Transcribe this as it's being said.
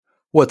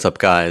What's up,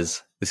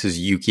 guys? This is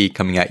Yuki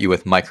coming at you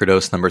with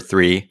microdose number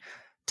 3.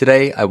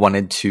 Today, I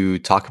wanted to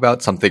talk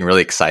about something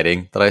really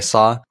exciting that I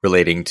saw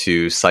relating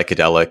to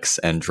psychedelics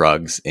and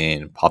drugs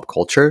in pop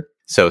culture.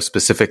 So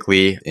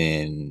specifically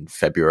in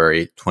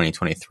February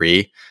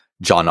 2023,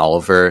 John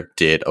Oliver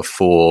did a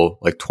full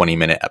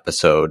 20-minute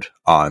episode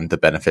on the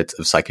benefits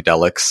of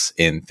psychedelics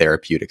in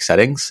therapeutic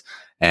settings.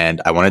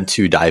 And I wanted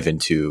to dive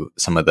into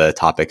some of the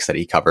topics that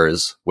he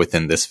covers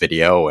within this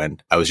video.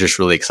 And I was just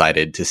really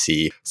excited to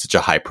see such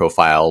a high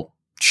profile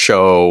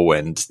show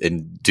and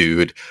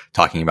dude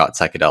talking about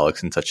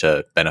psychedelics in such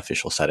a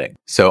beneficial setting.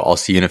 So I'll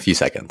see you in a few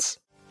seconds.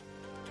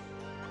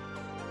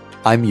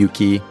 I'm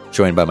Yuki,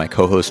 joined by my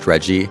co-host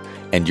Reggie,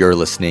 and you're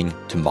listening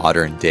to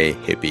Modern Day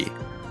Hippie,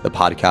 the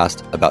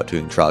podcast about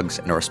doing drugs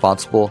in a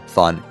responsible,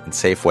 fun, and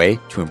safe way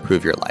to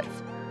improve your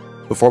life.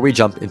 Before we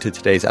jump into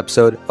today's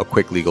episode, a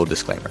quick legal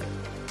disclaimer.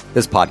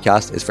 This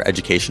podcast is for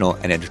educational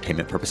and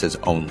entertainment purposes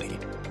only.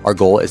 Our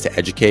goal is to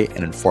educate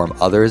and inform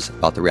others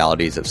about the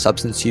realities of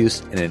substance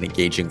use in an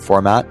engaging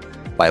format.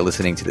 By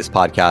listening to this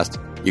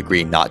podcast, you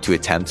agree not to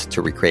attempt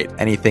to recreate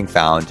anything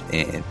found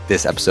in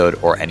this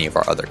episode or any of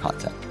our other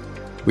content.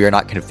 We are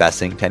not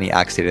confessing to any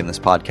acts stated in this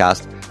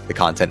podcast. The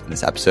content in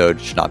this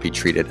episode should not be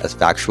treated as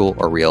factual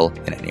or real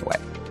in any way.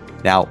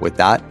 Now, with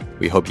that,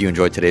 we hope you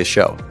enjoyed today's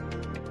show.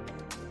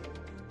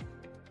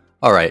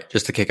 All right,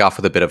 just to kick off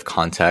with a bit of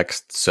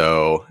context.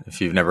 So if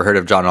you've never heard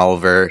of John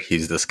Oliver,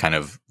 he's this kind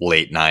of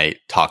late night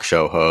talk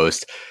show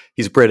host.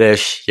 He's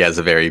British. He has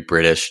a very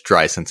British,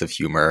 dry sense of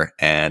humor,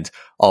 and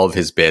all of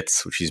his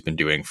bits, which he's been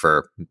doing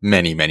for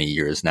many, many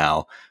years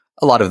now,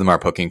 a lot of them are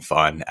poking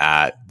fun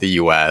at the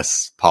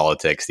US,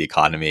 politics, the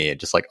economy, and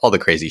just all the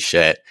crazy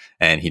shit.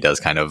 And he does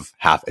kind of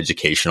half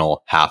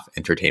educational, half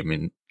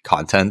entertainment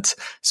content,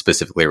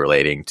 specifically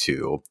relating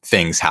to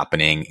things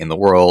happening in the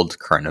world,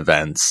 current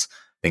events,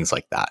 things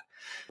like that.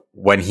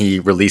 When he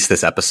released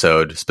this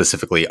episode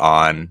specifically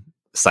on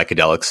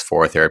psychedelics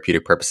for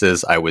therapeutic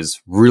purposes, I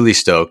was really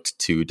stoked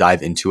to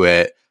dive into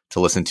it, to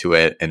listen to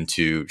it, and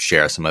to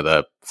share some of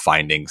the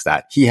findings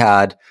that he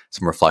had,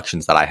 some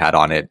reflections that I had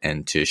on it,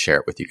 and to share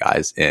it with you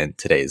guys in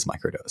today's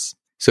microdose.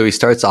 So he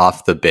starts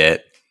off the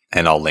bit,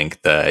 and I'll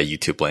link the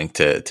YouTube link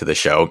to the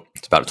show.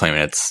 It's about 20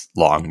 minutes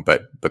long,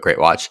 but great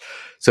watch.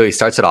 So he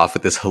starts it off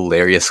with this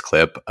hilarious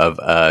clip of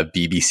a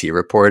BBC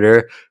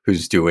reporter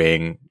who's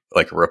doing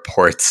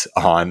reports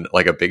on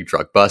a big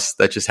drug bust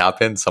that just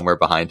happened somewhere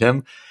behind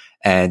him.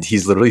 And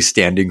he's literally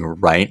standing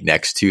right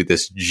next to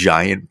this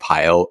giant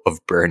pile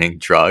of burning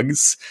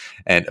drugs.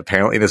 And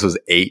apparently this was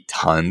 8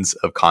 tons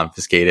of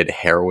confiscated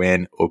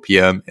heroin,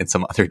 opium, and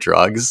some other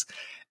drugs.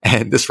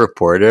 And this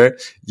reporter,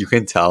 you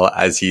can tell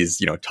as he's,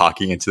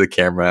 talking into the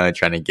camera and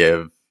trying to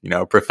give,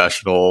 a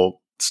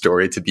professional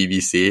story to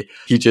BBC,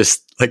 he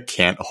just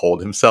can't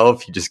hold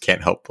himself. He just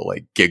can't help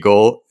but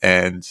giggle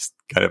and just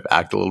kind of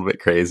act a little bit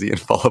crazy and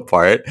fall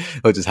apart.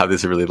 He'll just have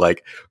this really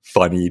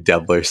funny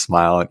devilish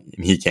smile,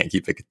 and he can't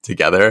keep it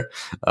together.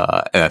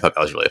 And I thought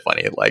that was really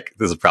funny.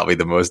 This is probably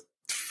the most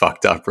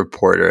fucked up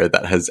reporter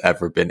that has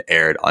ever been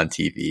aired on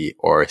TV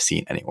or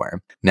seen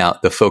anywhere. Now,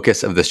 the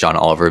focus of this John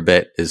Oliver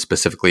bit is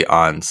specifically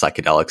on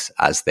psychedelics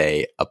as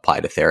they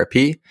apply to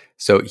therapy.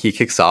 So he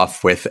kicks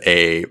off with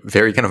a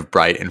very kind of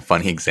bright and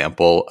funny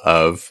example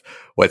of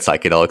what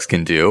psychedelics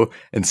can do.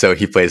 And so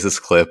he plays this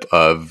clip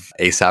of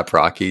A$AP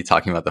Rocky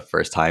talking about the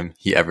first time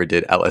he ever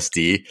did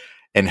LSD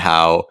and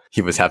how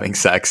he was having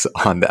sex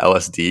on the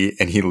LSD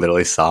and he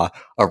literally saw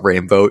a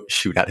rainbow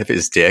shoot out of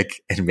his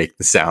dick and make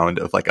the sound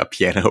of a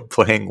piano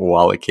playing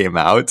while it came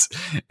out.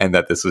 And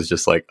that this was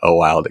just a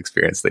wild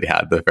experience that he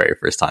had the very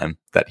first time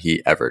that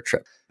he ever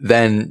tripped.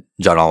 Then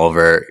John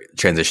Oliver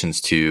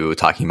transitions to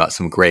talking about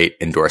some great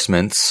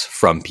endorsements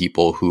from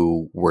people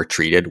who were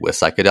treated with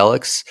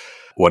psychedelics.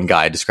 One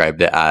guy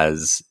described it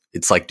as,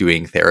 it's like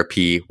doing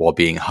therapy while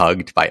being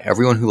hugged by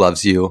everyone who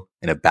loves you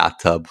in a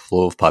bathtub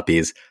full of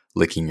puppies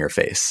licking your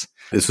face.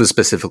 This was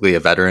specifically a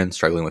veteran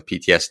struggling with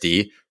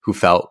PTSD who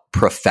felt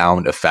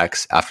profound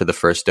effects after the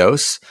first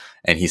dose.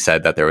 And he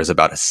said that there was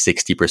about a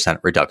 60%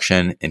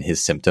 reduction in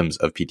his symptoms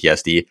of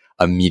PTSD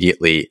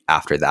immediately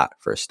after that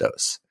first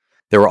dose.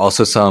 There were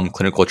also some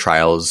clinical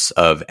trials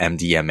of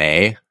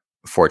MDMA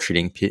for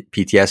treating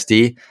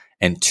PTSD,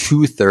 and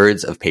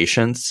 2/3 of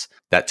patients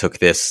that took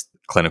this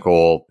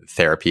clinical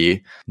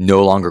therapy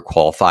no longer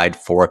qualified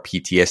for a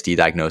PTSD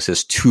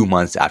diagnosis 2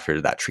 months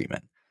after that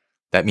treatment.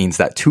 That means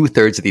that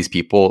 2/3 of these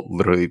people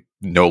literally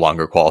no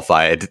longer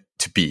qualified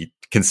to be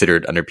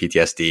considered under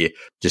PTSD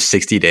just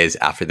 60 days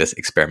after this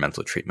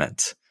experimental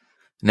treatment.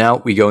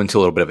 Now we go into a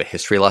little bit of a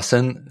history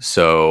lesson.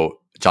 So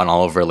John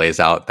Oliver lays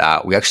out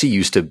that we actually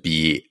used to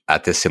be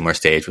at this similar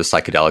stage with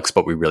psychedelics,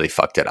 but we really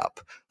fucked it up.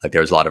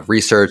 There was a lot of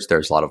research,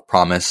 there's a lot of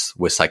promise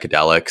with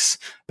psychedelics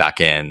back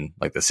in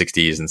the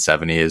 60s and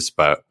 70s,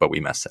 but we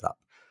messed it up.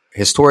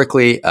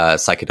 Historically,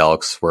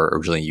 psychedelics were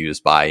originally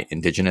used by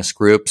indigenous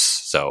groups,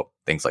 so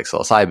things like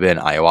psilocybin,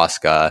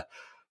 ayahuasca,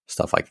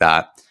 stuff like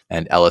that.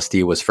 And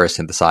LSD was first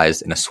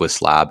synthesized in a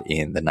Swiss lab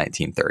in the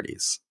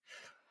 1930s.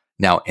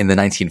 Now, in the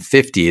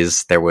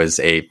 1950s, there was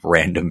a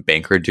random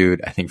banker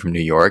dude, I think from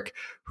New York,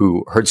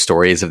 who heard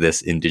stories of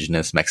this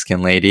indigenous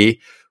Mexican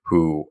lady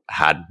who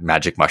had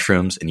magic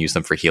mushrooms and used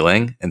them for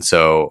healing. And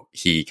so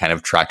he kind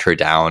of tracked her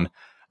down,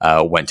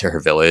 went to her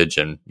village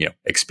and,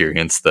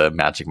 experienced the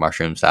magic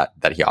mushrooms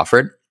that he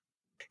offered.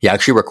 He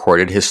actually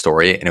recorded his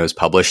story and it was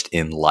published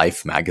in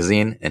Life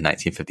magazine in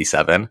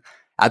 1957.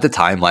 At the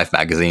time, Life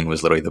magazine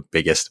was literally the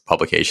biggest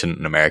publication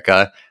in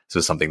America. So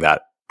it was something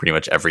that pretty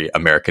much every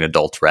American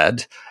adult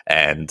read.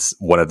 And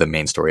one of the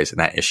main stories in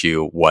that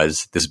issue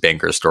was this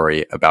banker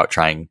story about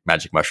trying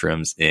magic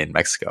mushrooms in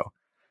Mexico.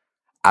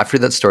 After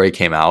that story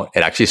came out,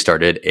 it actually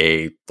started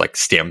a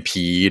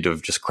stampede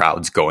of just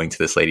crowds going to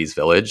this lady's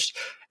village.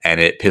 And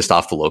it pissed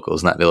off the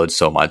locals in that village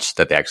so much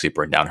that they actually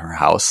burned down her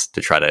house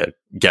to try to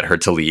get her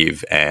to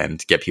leave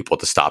and get people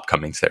to stop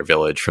coming to their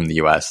village from the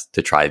US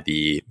to try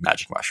the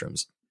magic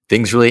mushrooms.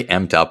 Things really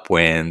amped up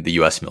when the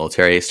US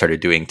military started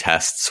doing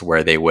tests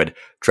where they would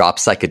drop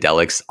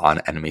psychedelics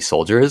on enemy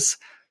soldiers.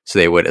 So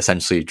they would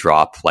essentially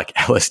drop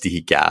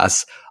LSD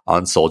gas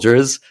on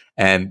soldiers.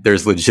 And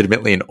there's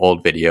legitimately an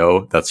old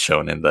video that's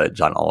shown in the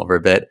John Oliver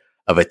bit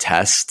of a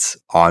test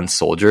on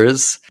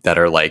soldiers that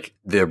are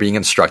they're being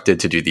instructed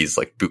to do these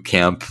boot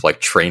camp,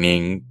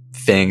 training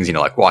things,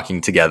 walking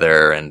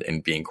together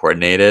and being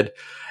coordinated.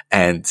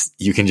 And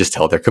you can just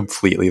tell they're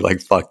completely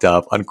fucked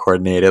up,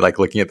 uncoordinated,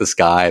 looking at the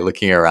sky,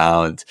 looking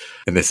around.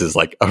 And this is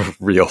a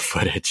real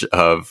footage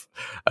of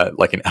an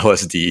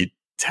LSD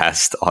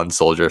test on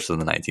soldiers from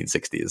the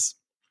 1960s.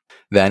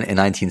 Then in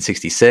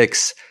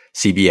 1966,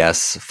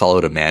 CBS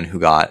followed a man who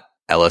got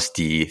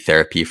LSD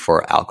therapy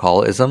for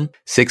alcoholism.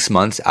 6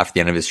 months after the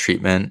end of his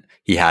treatment,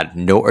 he had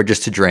no urges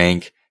to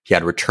drink. He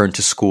had returned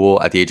to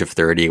school at the age of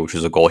 30, which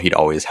was a goal he'd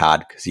always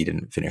had because he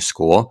didn't finish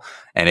school,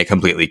 and it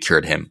completely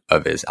cured him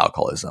of his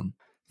alcoholism.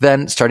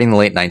 Then, starting in the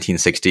late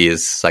 1960s,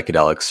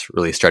 psychedelics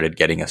really started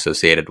getting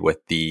associated with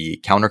the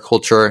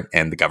counterculture,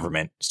 and the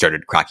government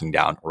started cracking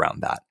down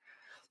around that.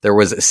 There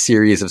was a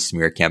series of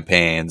smear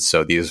campaigns,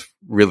 so these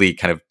really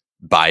kind of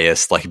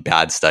biased,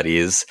 bad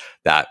studies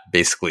that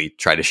basically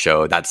try to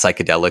show that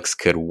psychedelics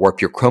could warp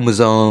your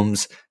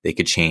chromosomes, they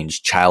could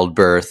change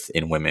childbirth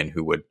in women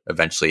who would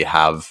eventually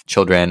have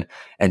children,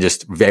 and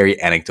just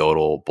very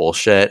anecdotal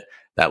bullshit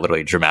that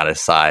literally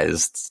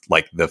dramatized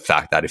the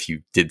fact that if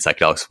you did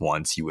psychedelics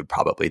once, you would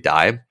probably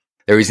die.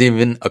 There was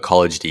even a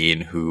college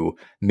dean who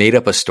made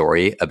up a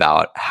story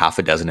about half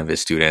a dozen of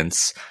his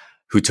students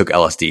who took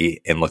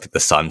LSD and looked at the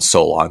sun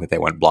so long that they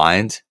went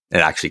blind. It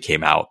actually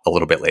came out a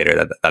little bit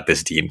later that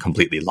this dean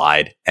completely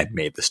lied and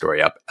made the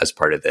story up as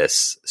part of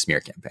this smear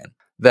campaign.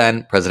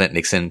 Then President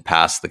Nixon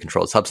passed the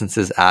Controlled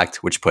Substances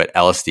Act, which put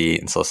LSD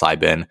and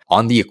psilocybin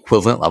on the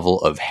equivalent level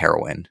of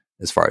heroin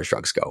as far as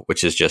drugs go,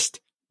 which is just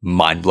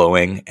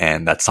mind-blowing.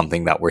 And that's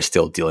something that we're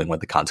still dealing with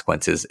the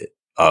consequences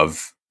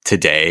of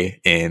today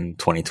in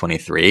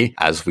 2023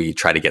 as we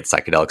try to get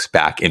psychedelics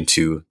back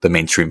into the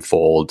mainstream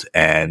fold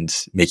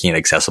and making it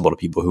accessible to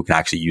people who can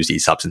actually use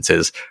these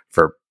substances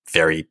for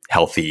very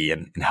healthy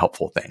and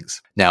helpful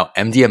things. Now,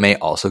 MDMA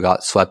also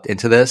got swept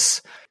into this.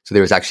 So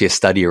there was actually a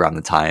study around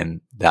the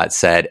time that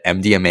said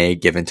MDMA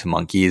given to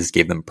monkeys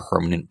gave them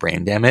permanent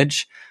brain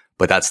damage.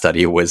 But that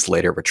study was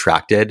later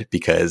retracted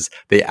because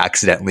they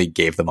accidentally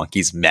gave the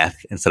monkeys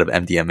meth instead of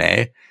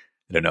MDMA.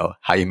 I don't know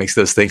how you mix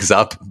those things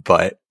up,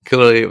 but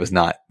clearly it was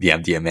not the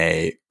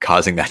MDMA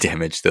causing that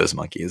damage to those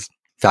monkeys.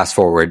 Fast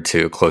forward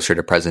to closer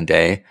to present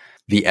day,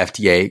 the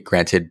FDA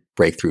granted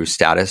breakthrough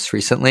status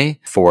recently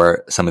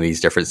for some of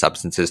these different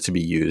substances to be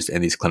used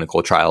in these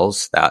clinical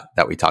trials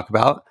that we talk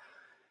about.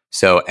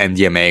 So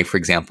MDMA, for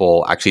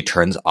example, actually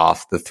turns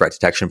off the threat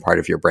detection part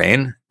of your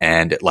brain,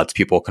 and it lets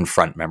people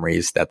confront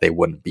memories that they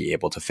wouldn't be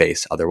able to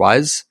face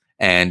otherwise.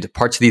 And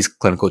parts of these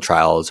clinical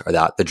trials are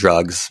that the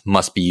drugs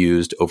must be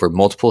used over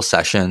multiple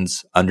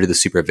sessions under the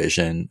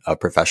supervision of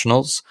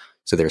professionals.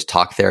 So there's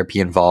talk therapy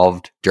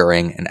involved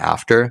during and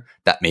after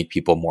that make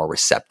people more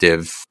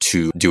receptive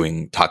to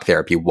doing talk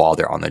therapy while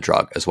they're on the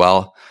drug as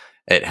well.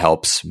 It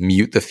helps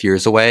mute the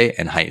fears away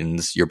and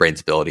heightens your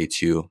brain's ability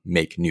to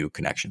make new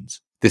connections.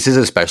 This is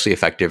especially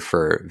effective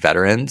for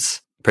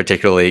veterans,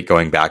 particularly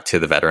going back to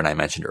the veteran I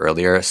mentioned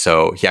earlier.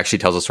 So he actually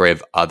tells a story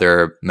of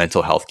other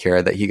mental health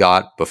care that he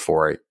got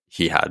before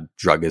he had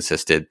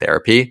drug-assisted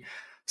therapy.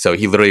 So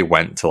he literally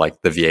went to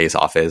the VA's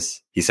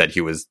office. He said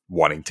he was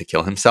wanting to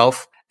kill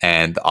himself.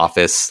 And the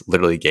office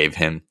literally gave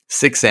him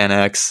 6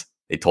 Xanax.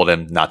 They told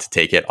him not to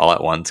take it all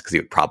at once because he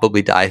would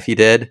probably die if he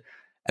did.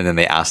 And then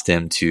they asked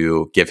him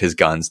to give his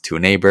guns to a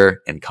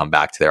neighbor and come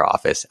back to their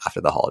office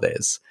after the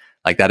holidays.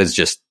 That is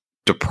just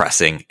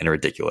depressing and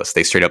ridiculous.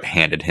 They straight up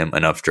handed him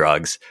enough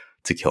drugs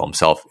to kill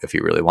himself if he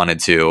really wanted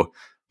to.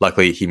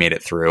 Luckily, he made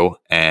it through.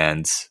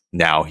 And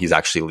now he's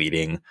actually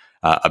leading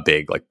a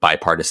big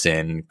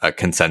bipartisan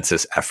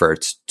consensus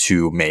effort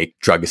to make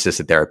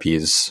drug-assisted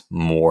therapies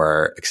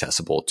more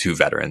accessible to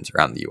veterans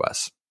around the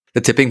US. The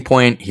tipping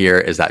point here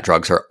is that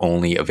drugs are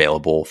only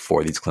available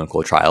for these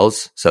clinical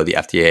trials. So the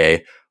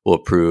FDA will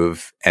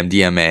approve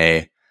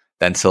MDMA,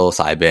 then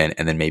psilocybin,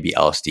 and then maybe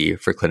LSD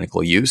for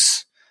clinical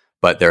use.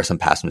 But there are some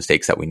past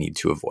mistakes that we need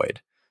to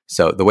avoid.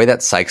 So the way that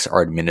psychs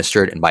are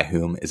administered and by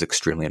whom is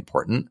extremely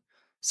important.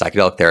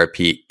 psychedelic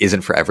therapy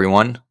isn't for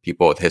everyone.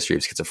 People with a history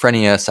of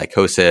schizophrenia,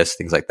 psychosis,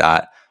 things like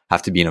that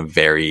have to be in a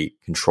very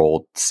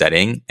controlled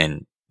setting,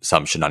 and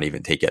some should not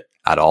even take it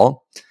at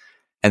all.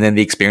 And then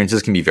the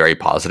experiences can be very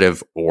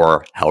positive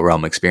or hell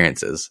realm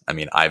experiences. I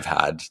mean, I've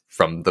had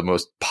from the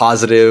most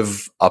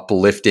positive,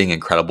 uplifting,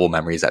 incredible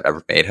memories I've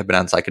ever made have been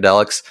on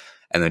psychedelics.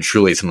 And then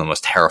truly some of the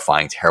most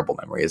terrifying, terrible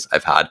memories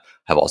I've had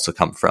have also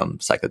come from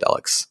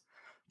psychedelics.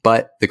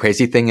 But the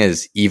crazy thing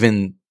is,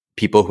 even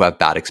people who have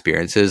bad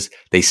experiences,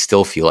 they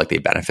still feel like they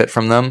benefit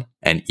from them.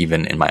 And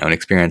even in my own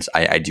experience,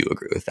 I do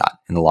agree with that.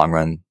 In the long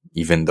run,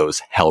 even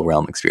those hell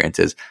realm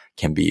experiences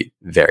can be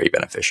very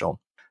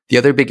beneficial. The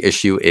other big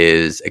issue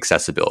is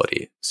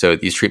accessibility. So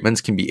these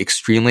treatments can be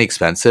extremely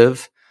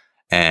expensive,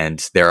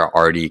 and there are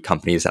already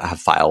companies that have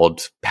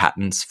filed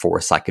patents for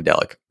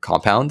psychedelic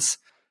compounds.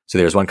 So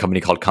there's one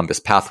company called Compass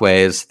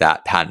Pathways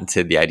that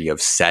patented the idea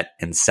of set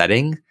and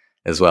setting,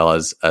 as well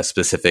as a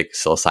specific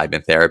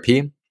psilocybin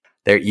therapy.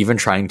 They're even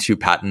trying to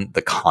patent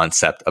the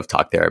concept of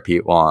talk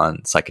therapy on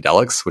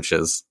psychedelics, which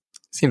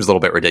seems a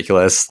little bit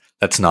ridiculous.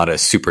 That's not a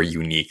super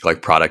unique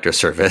product or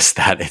service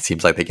that it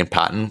seems like they can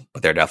patent,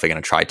 but they're definitely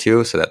going to try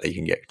to, so that they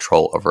can get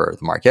control over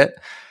the market.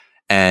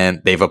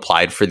 And they've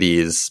applied for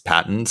these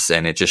patents,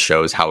 and it just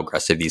shows how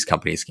aggressive these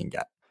companies can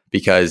get.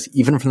 Because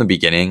even from the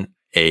beginning,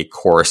 a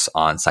course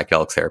on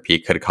psychedelic therapy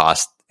could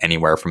cost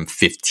anywhere from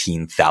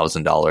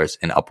 $15,000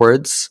 and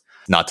upwards.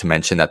 Not to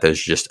mention that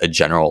there's just a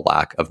general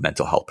lack of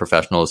mental health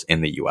professionals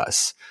in the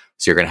US.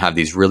 So you're going to have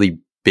these really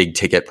big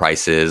ticket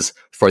prices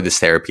for this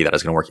therapy that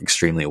is going to work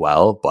extremely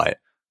well, but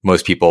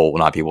most people will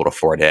not be able to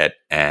afford it.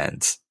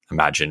 And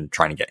imagine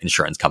trying to get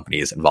insurance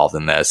companies involved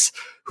in this.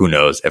 Who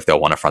knows if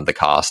they'll want to front the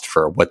cost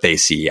for what they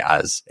see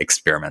as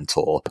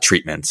experimental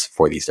treatments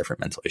for these different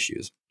mental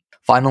issues.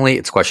 Finally,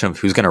 it's a question of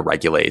who's going to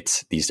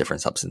regulate these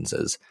different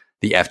substances.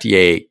 The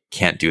FDA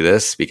can't do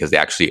this because they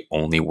actually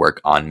only work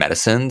on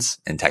medicines,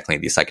 and technically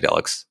these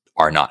psychedelics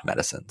are not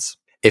medicines.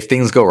 If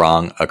things go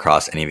wrong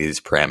across any of these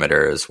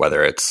parameters,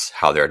 whether it's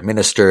how they're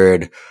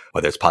administered,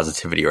 whether it's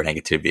positivity or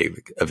negativity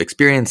of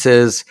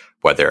experiences,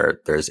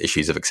 whether there's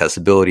issues of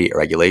accessibility or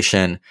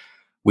regulation,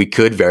 we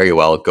could very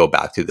well go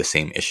back to the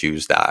same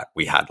issues that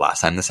we had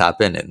last time this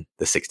happened in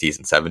the 60s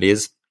and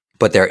 70s.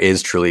 But there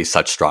is truly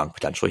such strong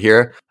potential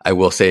here. I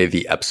will say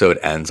the episode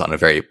ends on a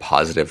very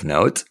positive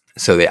note.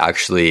 So they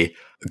actually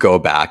go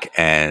back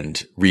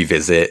and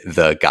revisit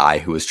the guy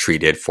who was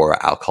treated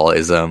for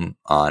alcoholism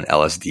on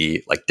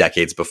LSD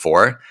decades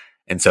before.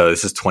 And so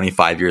this is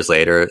 25 years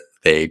later.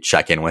 They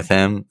check in with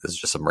him. This is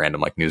just some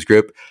random news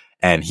group.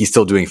 And he's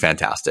still doing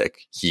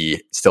fantastic.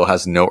 He still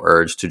has no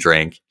urge to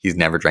drink. He's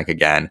never drank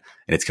again.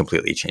 And it's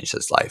completely changed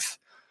his life.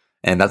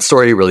 And that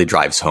story really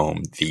drives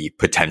home the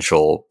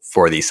potential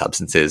for these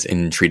substances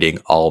in treating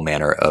all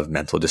manner of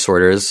mental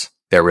disorders.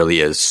 There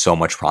really is so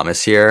much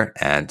promise here,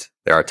 and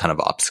there are a ton of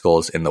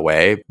obstacles in the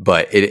way,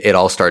 but it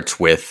all starts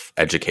with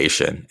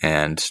education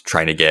and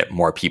trying to get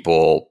more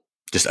people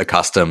just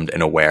accustomed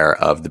and aware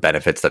of the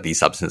benefits that these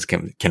substances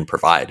can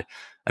provide.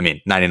 I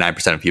mean,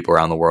 99% of people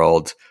around the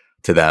world,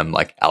 to them,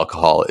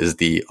 alcohol is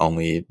the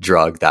only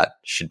drug that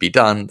should be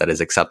done, that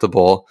is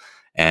acceptable.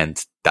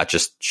 And that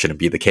just shouldn't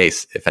be the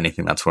case. If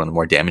anything, that's one of the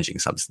more damaging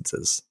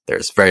substances.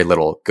 There's very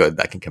little good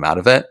that can come out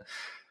of it.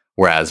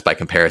 Whereas by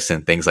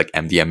comparison, things like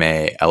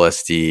MDMA,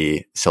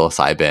 LSD,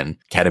 psilocybin,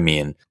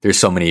 ketamine, there's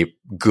so many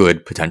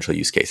good potential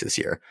use cases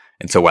here.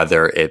 And so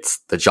whether it's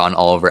the John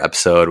Oliver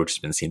episode, which has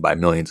been seen by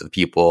millions of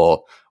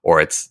people, or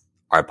it's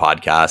our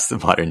podcast, The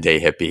Modern Day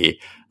Hippie,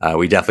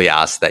 we definitely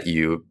ask that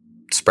you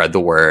spread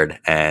the word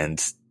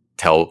and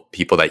tell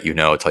people that you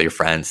know, tell your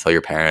friends, tell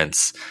your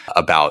parents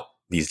about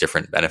these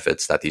different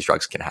benefits that these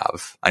drugs can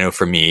have. I know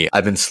for me,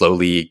 I've been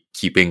slowly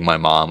keeping my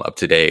mom up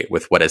to date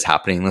with what is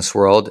happening in this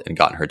world and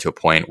gotten her to a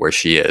point where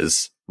she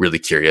is really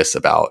curious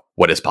about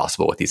what is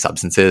possible with these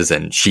substances.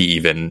 And she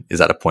even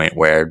is at a point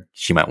where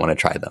she might want to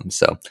try them.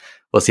 So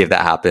we'll see if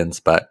that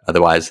happens. But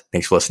otherwise,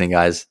 thanks for listening,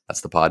 guys.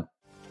 That's the pod.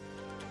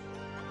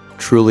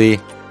 Truly,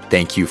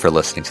 thank you for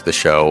listening to the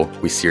show.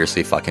 We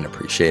seriously fucking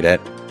appreciate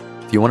it.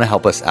 If you want to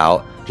help us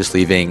out, just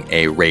leaving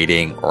a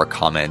rating or a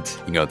comment,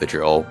 you know the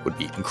drill, would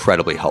be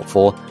incredibly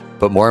helpful.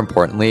 But more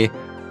importantly,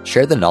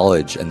 share the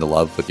knowledge and the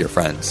love with your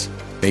friends.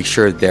 Make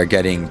sure they're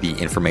getting the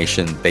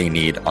information they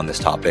need on this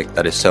topic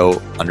that is so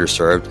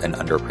underserved and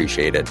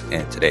underappreciated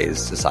in today's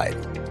society.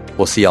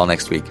 We'll see y'all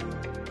next week.